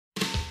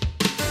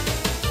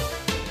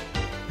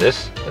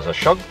This is a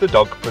Shug the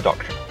Dog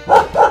production.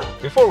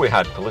 Before we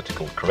had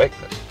political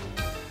correctness,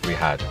 we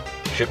had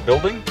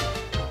shipbuilding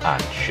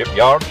and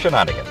shipyard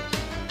shenanigans.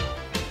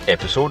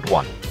 Episode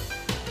 1.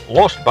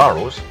 Lost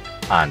Barrows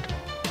and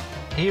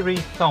Hairy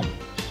Thumbs.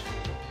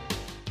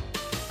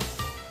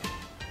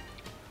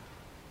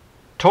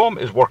 Tom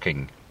is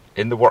working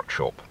in the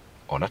workshop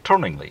on a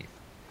turning lathe.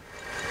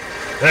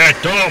 Hey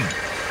Tom,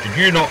 did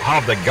you not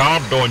have the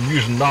guard on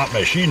using that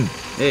machine?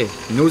 Hey,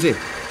 nosy.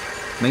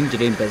 Mind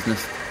your own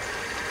business.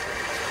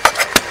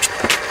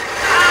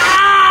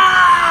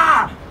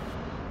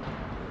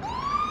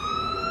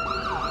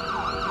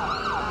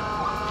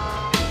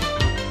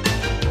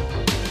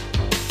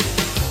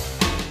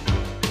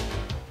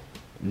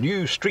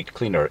 New street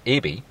cleaner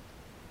Aby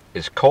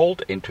is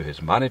called into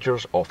his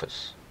manager's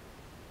office.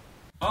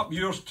 Up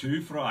yours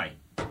too, Fry.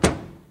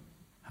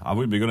 I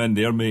wouldn't be going in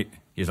there, mate.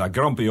 He's a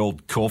grumpy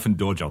old coffin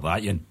dodger,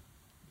 that yin.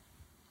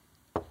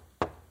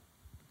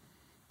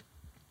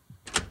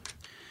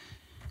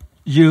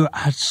 You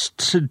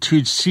asked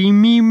to see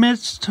me,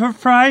 Mr.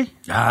 Fry?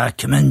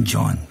 Come in,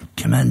 John.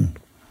 Come in.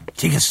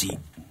 Take a seat.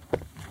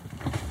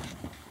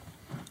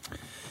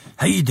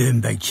 How you doing,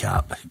 big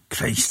chap?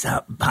 Christ,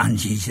 that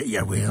bandages that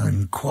you're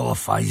wearing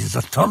qualifies as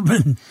a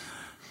turban.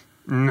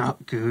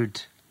 Not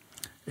good.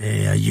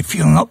 Are you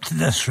feeling up to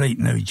this right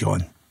now,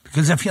 John?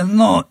 Because if you're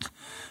not,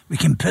 we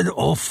can put it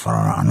off for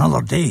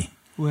another day.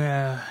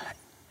 Well...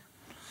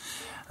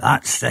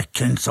 That's the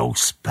council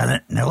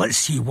spirit. Now let's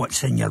see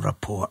what's in your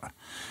report.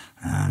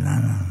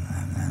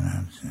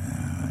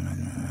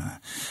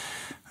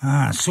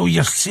 So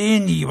you're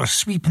saying you were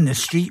sweeping the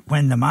street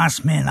when the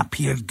masked men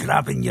appeared,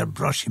 grabbing your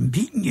brush and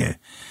beating you,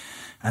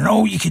 and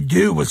all you could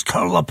do was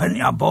curl up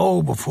into a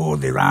ball before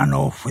they ran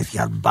off with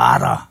your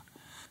barra.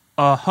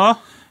 Uh-huh.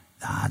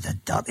 The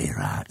dirty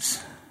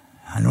rats.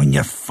 And on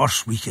your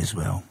first week as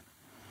well.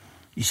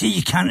 You say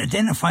you can't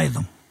identify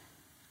them?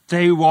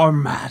 They wore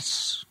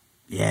masks.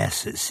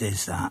 Yes, it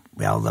says that.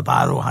 Well, the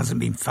barrow hasn't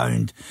been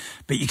found,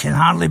 but you can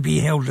hardly be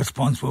held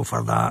responsible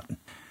for that.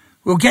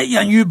 We'll get you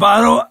a new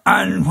barrow,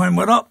 and when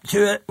we're up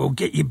to it, we'll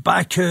get you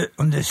back out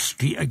on the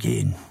street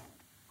again.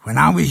 When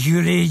I was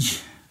your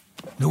age,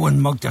 no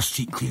one mugged a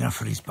street cleaner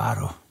for his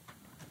barrow.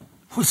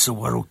 What's the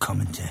world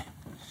coming to?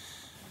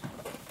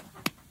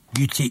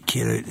 You take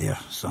care out there,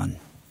 son.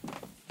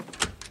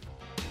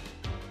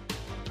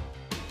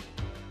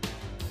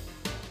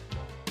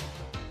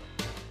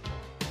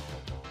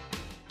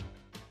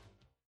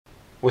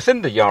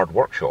 Within the yard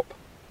workshop,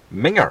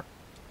 Minger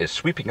is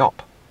sweeping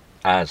up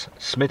as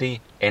Smitty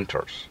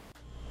enters.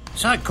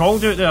 Is that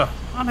cold out there?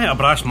 I met a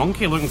brass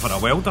monkey looking for a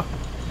welder.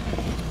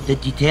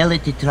 Did you tell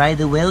it to try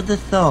the welder,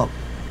 Thorpe?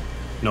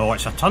 No,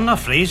 it's a turn of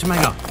phrase,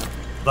 Minger.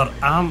 There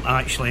aren't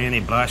actually any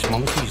brass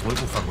monkeys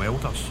looking for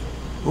welders.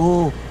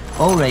 Oh,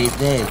 all right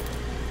then.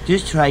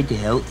 Just tried to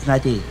help,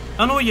 Smitty.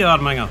 I know you are,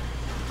 Minger.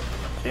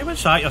 Hey,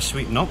 what's that you're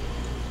sweeping up?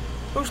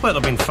 Looks like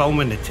they've been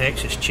filming the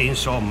Texas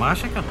Chainsaw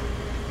Massacre.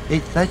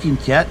 It's fish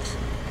and chips.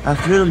 I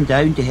threw them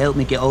down to help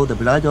me get all the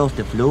blood off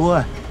the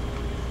floor.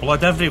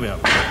 Blood everywhere.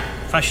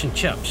 Fish and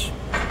chips.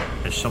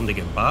 Did somebody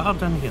get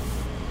battered in here?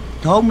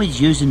 Tom was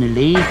using the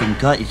lathe and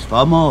cut his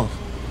thumb off.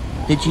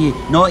 Did you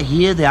not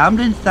hear the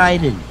ambulance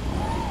siren?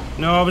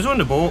 No, I was on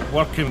the boat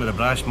working with the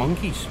brass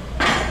monkeys.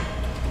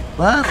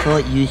 Well, I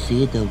thought you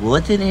said there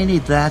wasn't any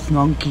brass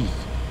monkeys.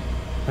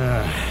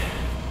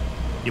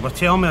 You were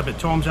telling me about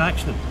Tom's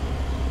accident.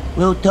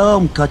 Well,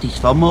 Tom cut his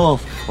thumb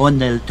off on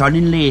the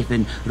turning lathe,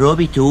 and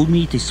Robbie told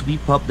me to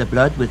sweep up the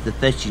blood with the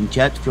fish and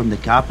chips from the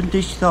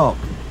carpenter's shop.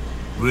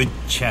 Wood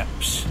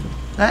chips.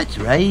 That's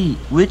right,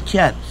 wood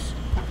chips.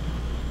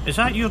 Is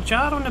that your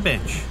jar on the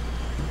bench?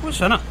 What's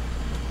in it?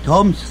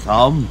 Tom's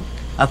thumb.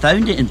 I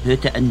found it and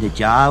put it in the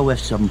jar with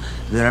some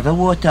river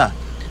water.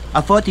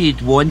 I thought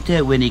he'd want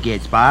it when he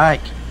gets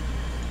back.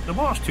 The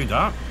water's too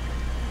dark.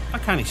 I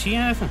can't see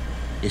anything.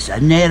 It's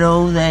in there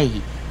all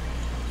right.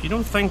 You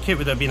don't think it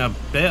would have been a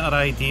better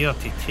idea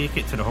to take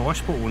it to the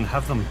hospital and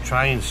have them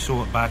try and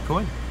sew it back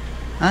on?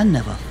 I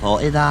never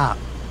thought of that.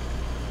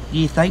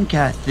 You think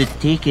I should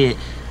take it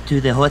to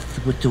the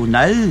hospital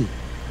now?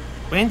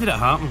 When did it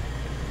happen?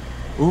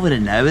 Over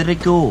an hour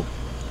ago.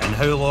 And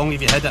how long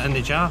have you had it in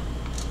the jar?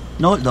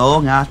 Not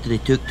long after they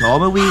took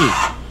Tom away.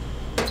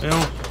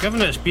 Well,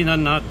 given it's been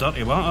in that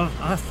dirty water,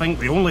 I think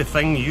the only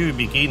thing you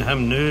be giving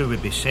him now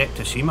would be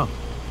septicemia.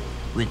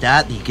 Would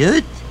that be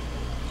good?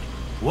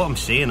 What I'm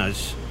saying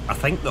is, I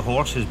think the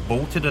horse has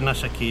bolted on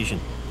this occasion.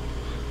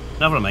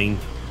 Never mind.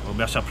 It'll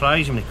be a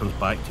surprise when he comes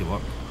back to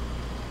work.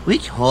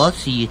 Which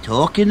horse are you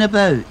talking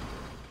about?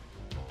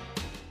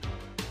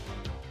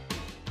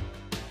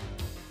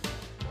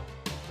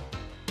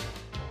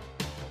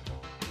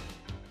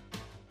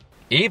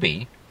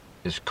 Aby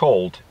is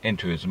called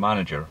into his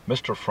manager,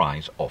 Mr.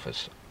 Fry's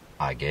office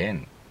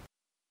again.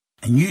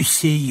 And you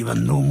say you were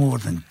no more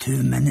than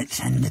 2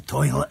 minutes in the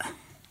toilet.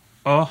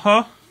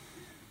 Uh-huh.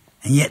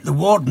 And yet the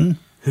warden,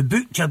 who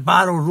booked your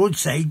barrow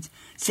roadside,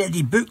 said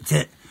he booked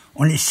it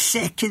on his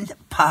second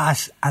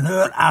pass an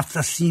hour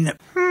after seeing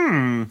it.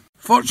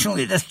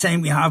 Fortunately, this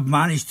time we have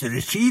managed to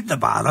retrieve the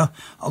barrow,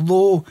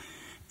 although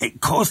it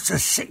costs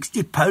us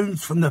 £60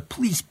 from the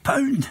police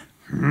pound.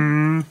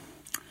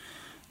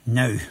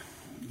 Now,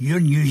 you're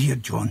new here,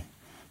 John,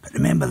 but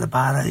remember the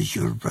barrow is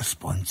your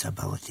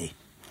responsibility.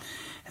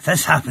 If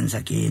this happens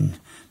again,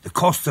 the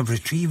cost of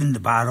retrieving the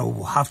barrow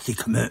will have to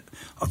come out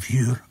of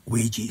your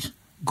wages.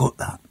 Got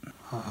that?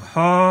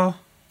 Uh-huh.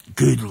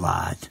 Good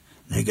lad.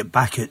 Now get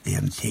back out there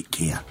and take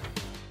care.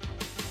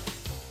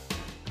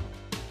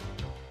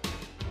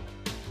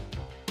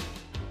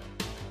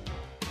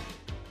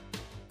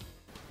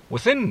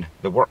 Within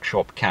the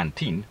workshop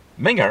canteen,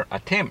 Minger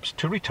attempts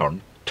to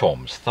return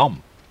Tom's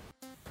thumb.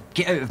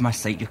 Get out of my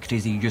sight, you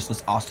crazy,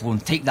 useless arsehole,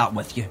 and take that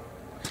with you.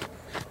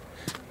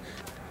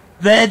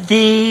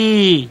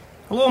 Ready!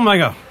 Hello,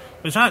 Minger.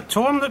 Was that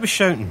Tom that was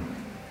shouting?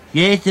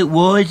 Yes, it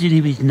was, and he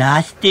was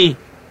nasty.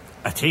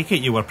 I take it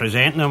you were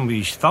presenting him with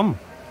his thumb.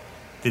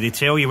 Did he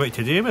tell you what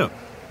to do with it?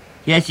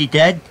 Yes, he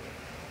did.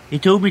 He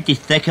told me to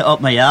stick it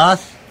up my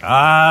arse.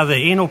 Ah, the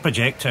anal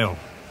projectile.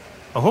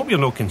 I hope you're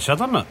not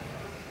considering it.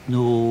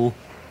 No,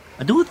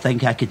 I don't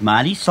think I could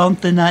manage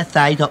something that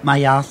size up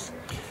my arse.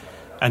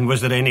 And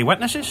was there any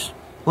witnesses?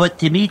 What,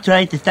 to me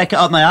trying to stick it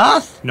up my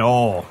arse?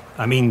 No,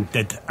 I mean,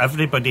 did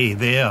everybody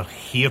there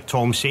hear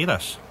Tom say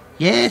this?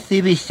 Yes,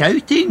 he was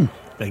shouting.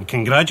 Then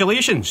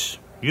congratulations.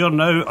 You're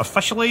now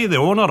officially the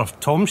owner of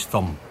Tom's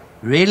thumb.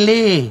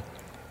 Really?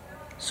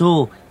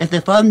 So, if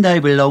the thumb now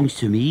belongs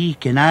to me,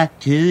 can I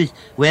choose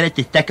whether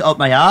to stick it up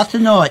my arse or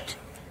not?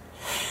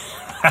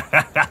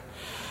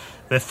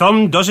 The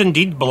thumb does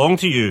indeed belong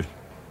to you.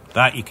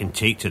 That you can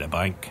take to the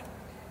bank.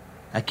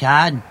 I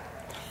can.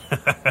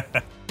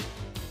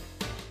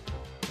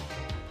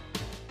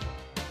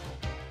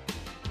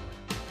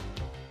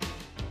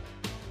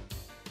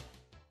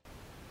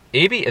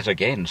 Abby is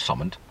again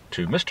summoned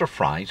to Mr.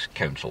 Fry's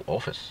council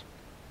office.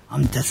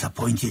 I'm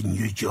disappointed in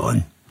you,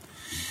 John.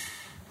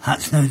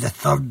 That's now the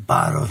third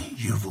barrow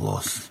you've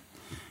lost.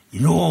 You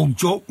know old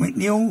Jock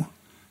McNeil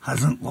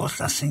hasn't lost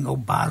a single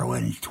barrow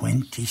in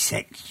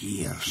 26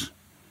 years.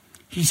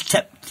 He's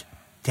tipped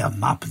to have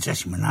my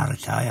position when I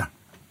retire.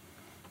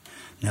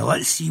 Now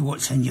let's see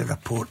what's in your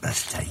report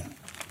this time.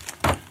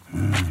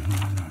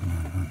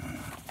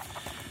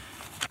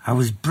 I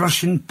was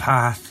brushing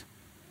path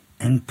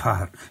in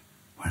park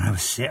when I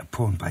was set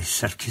upon by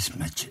circus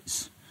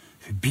midgets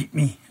who beat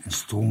me and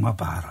stole my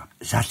barrow.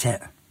 Is that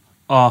it?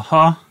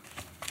 Uh-huh.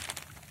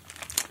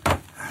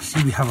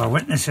 See, we have a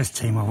witness this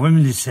time, a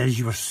woman who says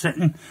you were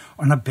sitting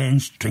on a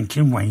bench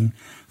drinking wine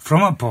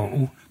from a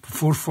bottle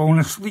before falling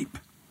asleep.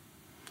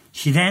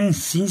 She then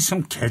seen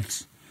some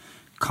kids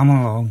come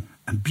along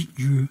and beat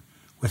you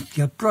with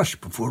your brush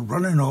before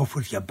running off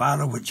with your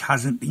barrow, which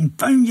hasn't been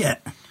found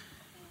yet.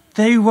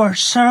 They were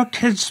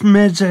circus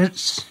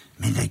midgets.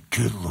 May the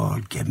good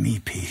Lord give me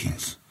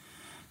patience.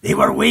 They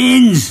were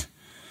Waynes.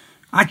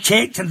 I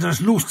checked and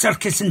there's no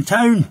circus in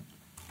town.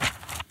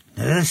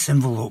 Now this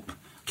envelope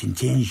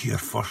contains your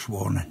first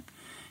warning.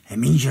 It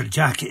means your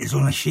jacket is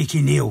on a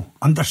shaky nail.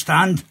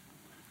 Understand?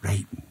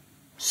 Right.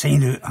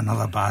 Sign out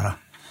another barrow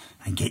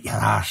and get your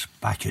arse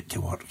back out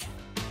to work.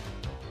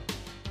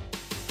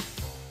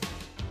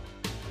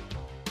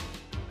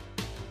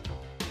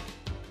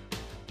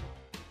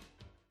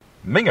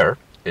 Minger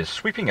is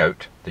sweeping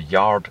out the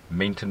yard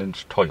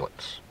maintenance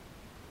toilets.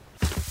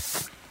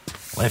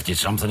 Left you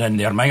something in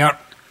there, Minger?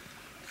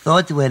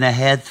 Thought when I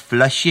heard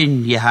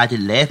flushing you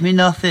hadn't left me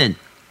nothing.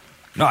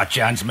 Not a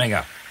chance,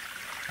 Minger.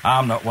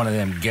 I'm not one of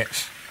them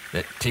gits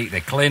that take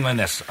the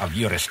cleanliness of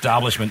your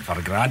establishment for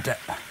granted.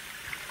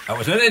 It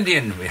was an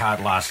Indian we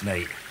had last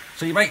night,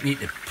 so you might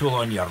need to pull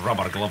on your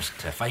rubber gloves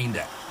to find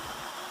it.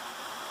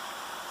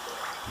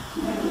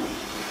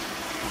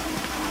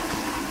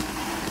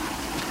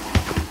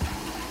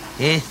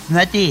 Hey,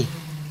 Smitty,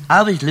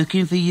 I was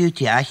looking for you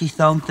to ask you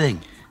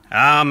something.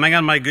 Ah,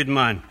 Minger, my good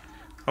man.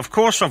 Of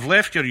course I've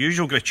left your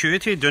usual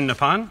gratuity down the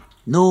pan.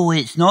 No,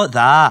 it's not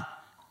that.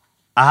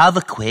 I have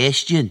a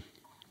question.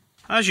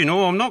 As you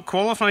know, I'm not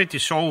qualified to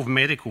solve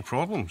medical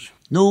problems.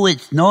 No,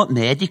 it's not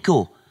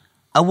medical.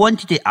 I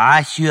wanted to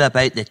ask you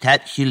about the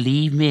tips you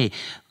leave me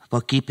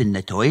for keeping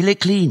the toilet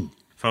clean.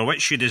 For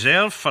which you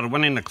deserve for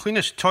winning the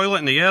cleanest toilet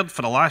in the yard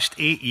for the last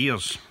 8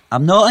 years.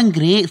 I'm not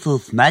ungrateful,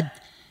 Smith.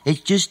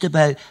 It's just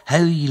about how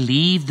you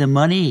leave the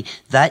money.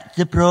 That's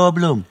the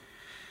problem.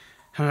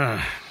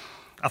 I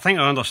think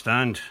I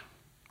understand.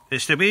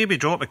 It's the way we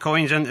drop the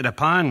coins into the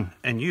pan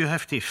and you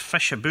have to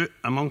fish about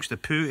amongst the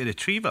poo to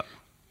retrieve it.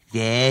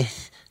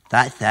 Yes,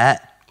 that's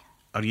it.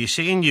 Are you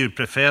saying you'd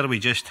prefer we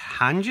just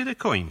hand you the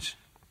coins?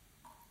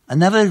 I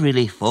never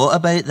really thought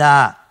about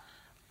that.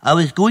 I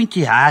was going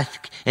to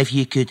ask if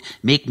you could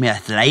make me a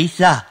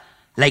slicer,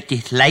 like to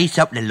slice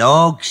up the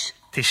logs.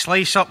 To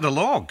slice up the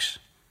logs?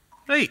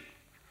 Right.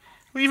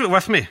 Leave it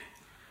with me.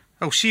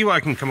 I'll see what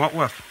I can come up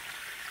with.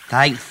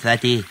 Thanks,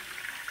 Fiddy.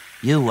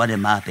 You're one of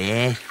my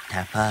best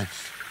tippers.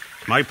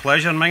 My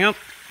pleasure, Minger.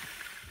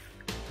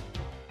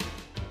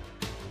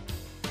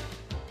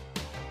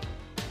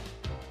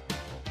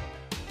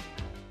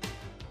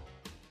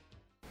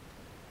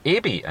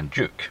 Abby and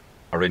Duke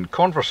are in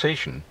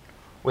conversation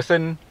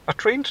within a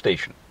train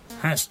station.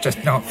 That's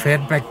just not fair,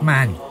 big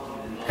man.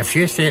 If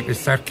you say it was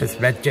circus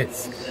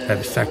midgets, it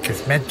was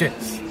circus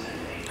midgets.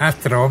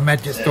 After all,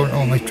 midgets don't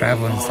only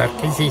travel in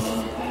circuses.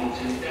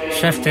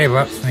 Shifty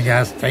works in the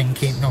gas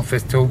timekeeping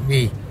office told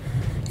me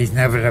he's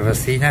never ever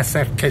seen a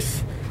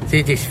circus.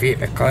 Said his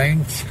favourite the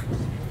clowns.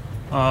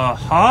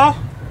 Uh-huh.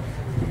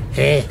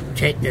 Hey,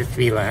 check this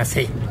wee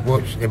lassie.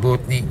 Watch the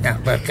boat eating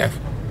that burger.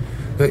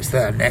 Looks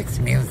like her next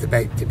meal's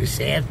about to be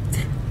served.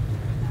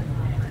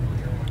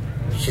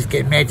 She's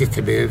getting ready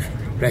to move.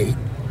 Right,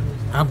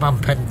 I'll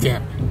bump into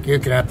her. You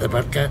grab the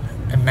burger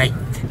and mind,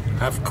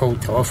 have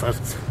cold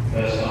offers.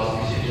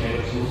 Oh,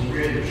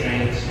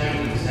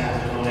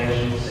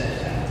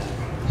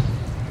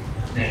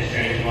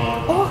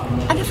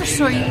 I never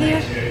saw you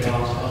there.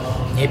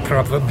 No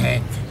problem,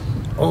 Hen.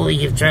 Oh,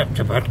 you've dropped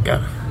the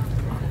burger.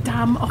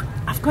 Damn, oh,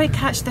 I've got to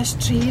catch this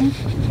train.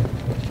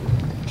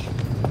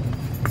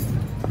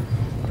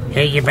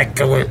 Hey, you big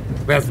galoot,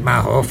 where's my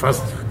offers?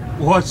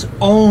 Was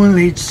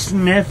only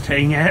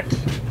sniffing it.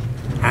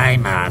 Aye,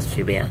 Mars,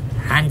 you better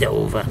hand it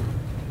over.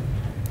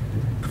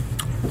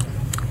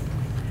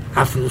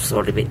 I feel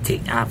sorry about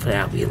taking after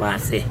that wee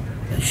lassie,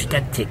 but she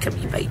did take a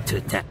wee bite to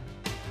it.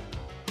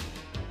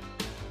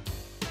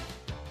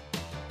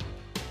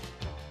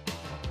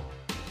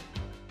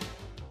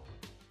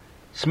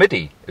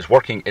 Smitty is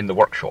working in the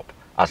workshop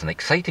as an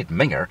excited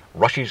Minger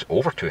rushes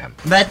over to him.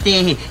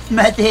 Smitty!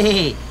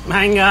 Smitty!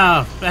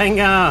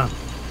 Minger!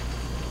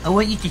 I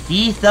want you to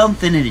see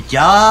something in the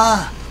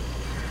jar.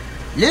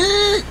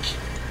 Look!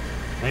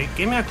 Right,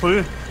 give me a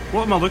clue.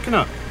 What am I looking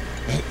at?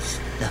 It's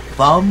the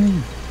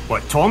thumb.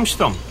 What, Tom's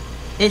thumb?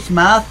 It's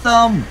my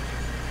thumb.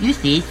 You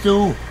say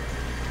so.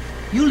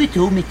 You only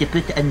told me to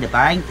put it in the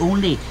bank,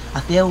 only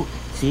I felt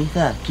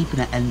safer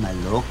keeping it in my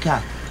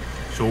locker.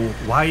 So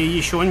why are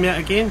you showing me it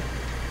again?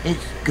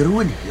 It's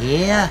growing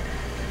hair.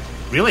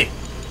 Really?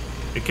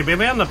 It could be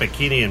wearing a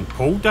bikini and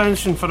pole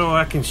dancing for all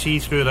I can see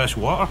through this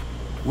water.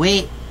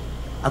 Wait,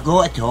 I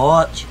got a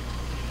torch.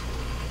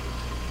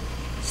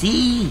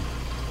 See?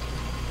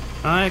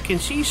 I can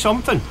see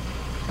something.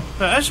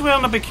 It is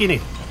wearing a bikini.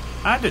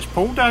 And it's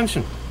pole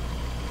dancing.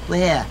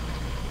 Where?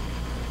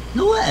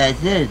 No,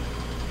 it isn't.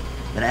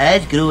 But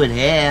it is growing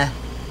hair.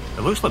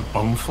 It looks like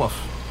bum fluff.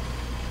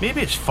 Maybe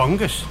it's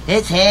fungus.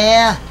 It's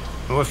hair.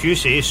 Well, if you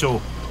say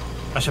so.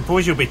 I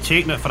suppose you'll be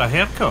taking it for a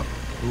haircut.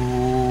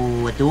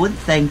 Oh, I don't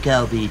think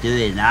I'll be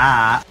doing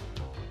that.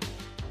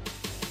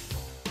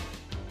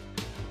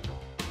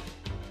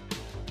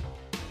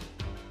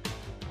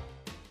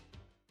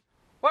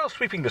 While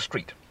sweeping the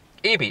street,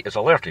 Abby is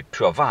alerted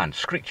to a van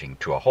screeching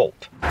to a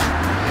halt.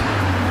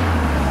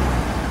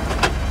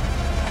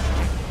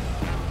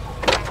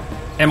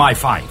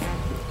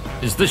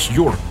 MI5, is this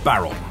your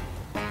barrel?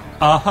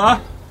 Uh-huh.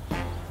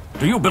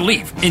 Do you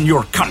believe in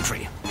your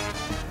country?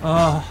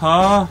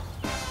 Uh-huh.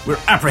 We're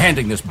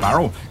apprehending this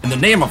barrel in the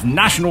name of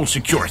national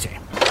security.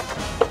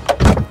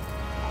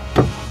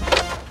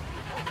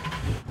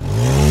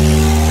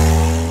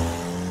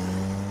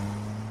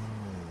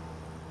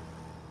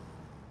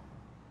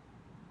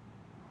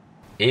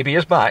 Abby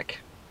is back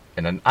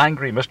in an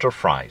angry Mr.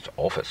 Fry's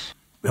office.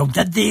 Well,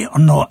 did they or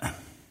not?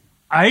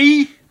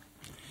 Aye?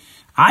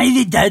 Aye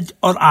they did,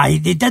 or aye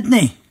they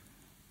didn't.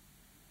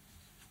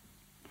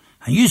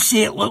 And you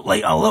say it looked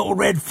like a little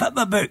red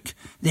Fitbit book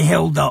they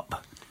held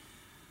up.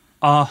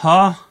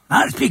 Uh-huh.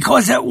 That's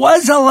because it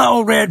was a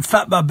little red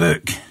Fitbit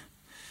book.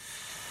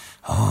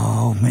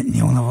 Oh,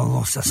 McNeil never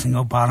lost a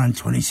single bar in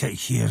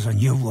 26 years,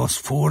 and you've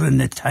lost 4 in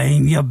the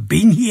time you've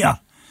been here.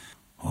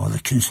 Oh, the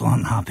council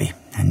aren't happy,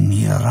 and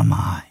neither am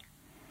I.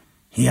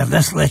 Here,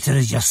 this letter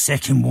is your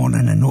second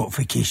warning and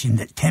notification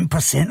that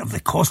 10% of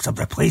the cost of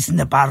replacing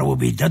the barrel will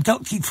be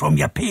deducted from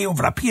your pay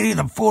over a period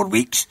of 4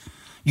 weeks.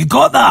 You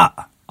got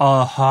that?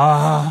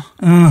 Uh-huh.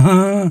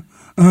 Uh-huh.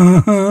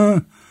 Uh-huh.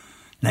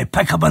 Now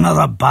pick up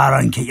another bar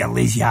and get your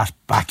lazy ass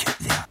back out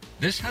there.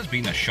 This has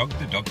been a Shug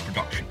the Dog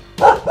production.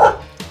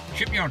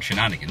 Shipyard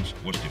Shenanigans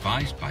was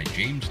devised by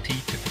James T.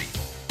 Tiffany.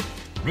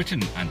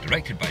 Written and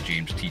directed by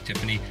James T.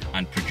 Tiffany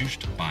and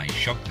produced by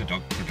Shug the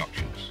Dog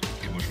Productions.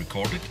 It was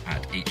recorded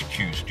at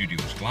HQ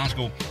Studios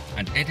Glasgow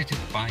and edited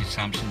by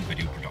Samson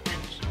Video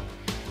Productions.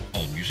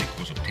 All music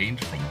was obtained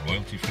from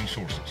royalty-free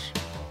sources.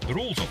 The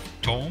roles of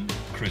Tom,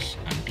 Chris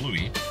and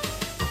Bluey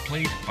were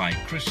played by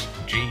Chris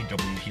J.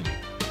 W. Healy,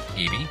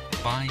 Abby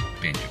by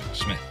Benjamin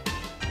Smith,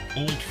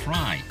 Old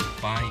Fry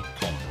by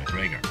Colin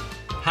McGregor,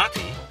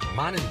 Hattie,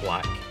 Man in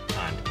Black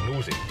and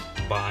Nosy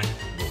by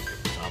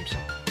William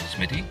Sampson,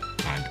 Smitty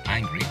and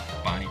Angry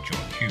by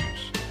John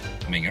Hughes,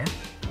 Minger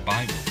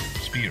by William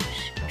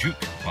Spears,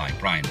 Duke by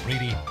Brian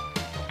Brady,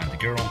 and The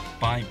Girl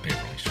by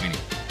Beverly Sweeney.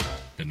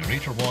 The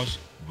narrator was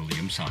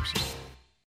William Sampson.